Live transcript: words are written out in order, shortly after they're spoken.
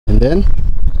then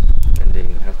they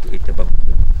have to eat the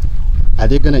barbecue. are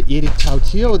they gonna eat it out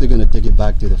here or they're gonna take it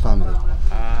back to the family?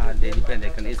 They depend. They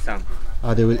can eat some.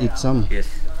 Oh, they will eat some? Yes.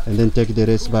 And then take the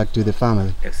rest back to the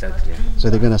family? Exactly.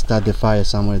 So they're gonna start the fire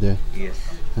somewhere there? Yes.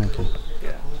 Okay.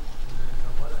 Yeah.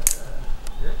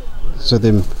 So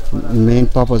the main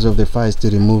purpose of the fire is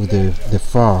to remove the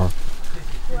fur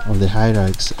of the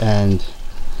hyrax, and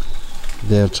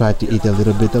they'll try to eat a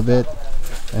little bit of it,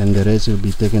 and the rest will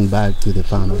be taken back to the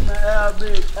family.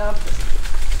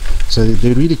 So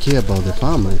they really care about the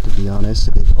family, to be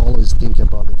honest. They always think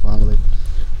about the family.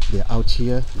 They're out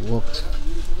here, walked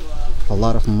a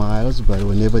lot of miles, but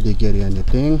whenever they get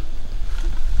anything,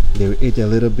 they will eat a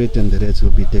little bit and the rest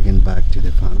will be taken back to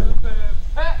the family.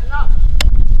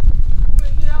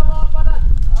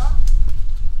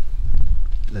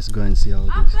 Let's go and see how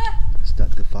they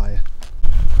start the fire.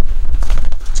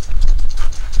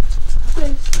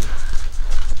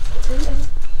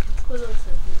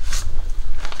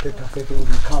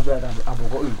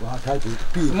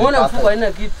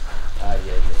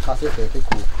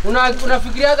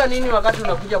 Unafikiriaga nini wakati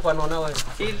unakuja kwa nona wewe?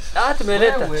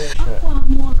 Tumeleta.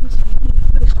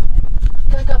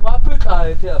 Kaka wapi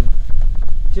kaetea?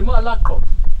 Chima lako.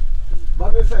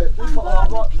 Babe fe,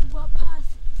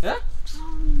 eh?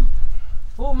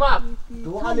 Map.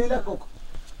 Tuwali lako.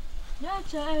 Ya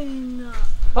chaina.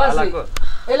 Pasi.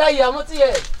 Ela ya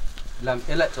motie. Lam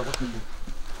ela choko.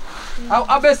 Au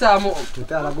abesa mo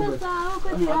tutala gube.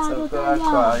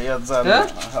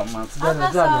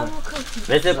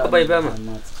 Bese ko bai bama.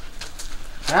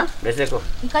 Ha? Bese ko.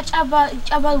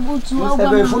 Ikachaba butu au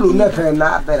bama. Fulu na fe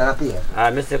na bela na pia.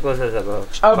 Bese ko sasa ko.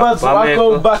 Chaba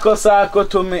bako sako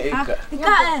tumeika.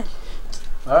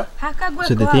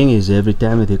 So the thing is, every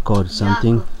time they caught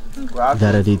something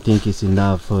that they think is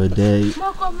enough for a day,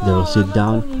 they will sit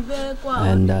down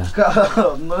and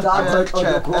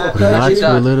relax for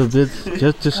a little bit,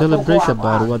 just to celebrate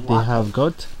about what they have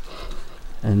got.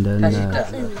 And then,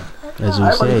 as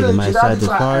we say, they might start the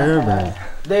fire by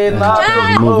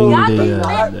removing the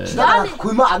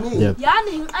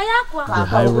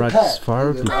hyrax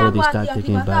fur before they start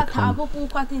taking it back home.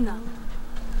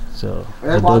 So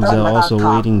the dogs are also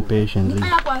waiting patiently.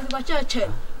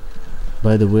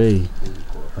 By the way,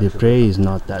 the prey is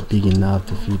not that big enough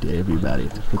to feed everybody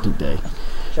for today,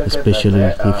 especially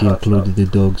if you include the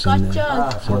dogs in there.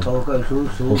 So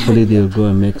hopefully they'll go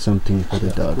and make something for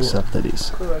the dogs after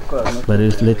this. But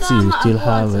let's see, we still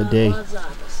have a day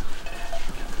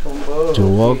to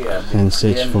walk and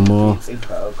search for more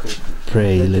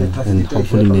prey, and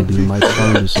hopefully maybe we might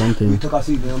find something.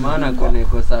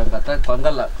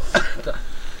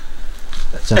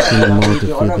 Something more to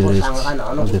feed the rest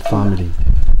of the family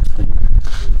and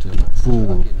to be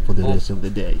full for the rest of the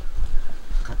day.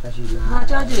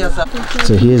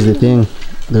 So here's the thing,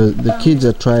 the kids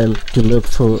are trying to look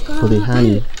for the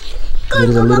honey. There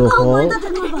is a little hole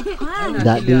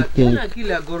that they think,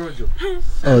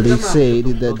 they say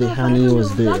that the honey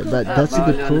was there, but that's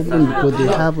the problem, because they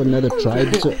have another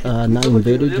tribe now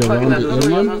invaded around the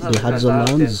area, the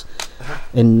Hadzabe,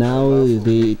 and now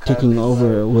they taking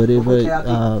over whatever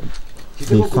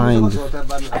they find,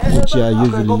 which are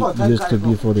usually used to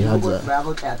be for the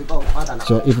Hadzabe.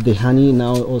 So if the honey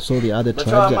now also the other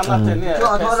tribes,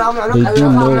 they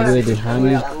do know where the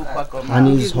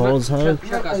honey's holes are.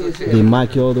 They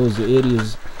mark all those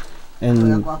areas,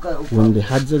 and when the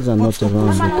Hadzabes are not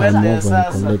around, they come over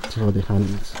and collect all the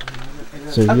honeys.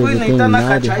 So here's the thing,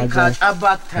 now the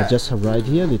Hadzabes are just right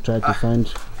here. They try to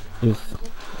find if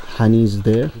honey is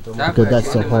there, because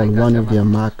that's the whole one of their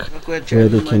mark where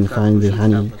they can find the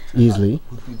honey easily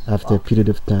after a period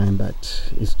of time,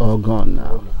 but it's all gone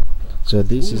now. So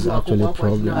this is actually a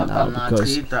problem now,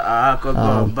 because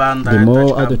the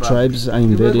more other tribes are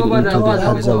invaded into the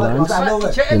Hadza lands, the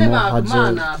more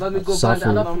Hadza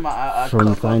suffer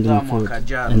from finding food,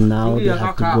 and now they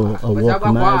have to go or walk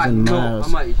miles and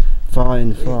miles, far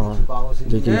and far,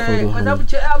 looking for the honey or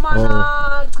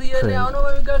prey.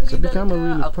 So it become a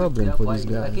really problem for these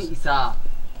guys.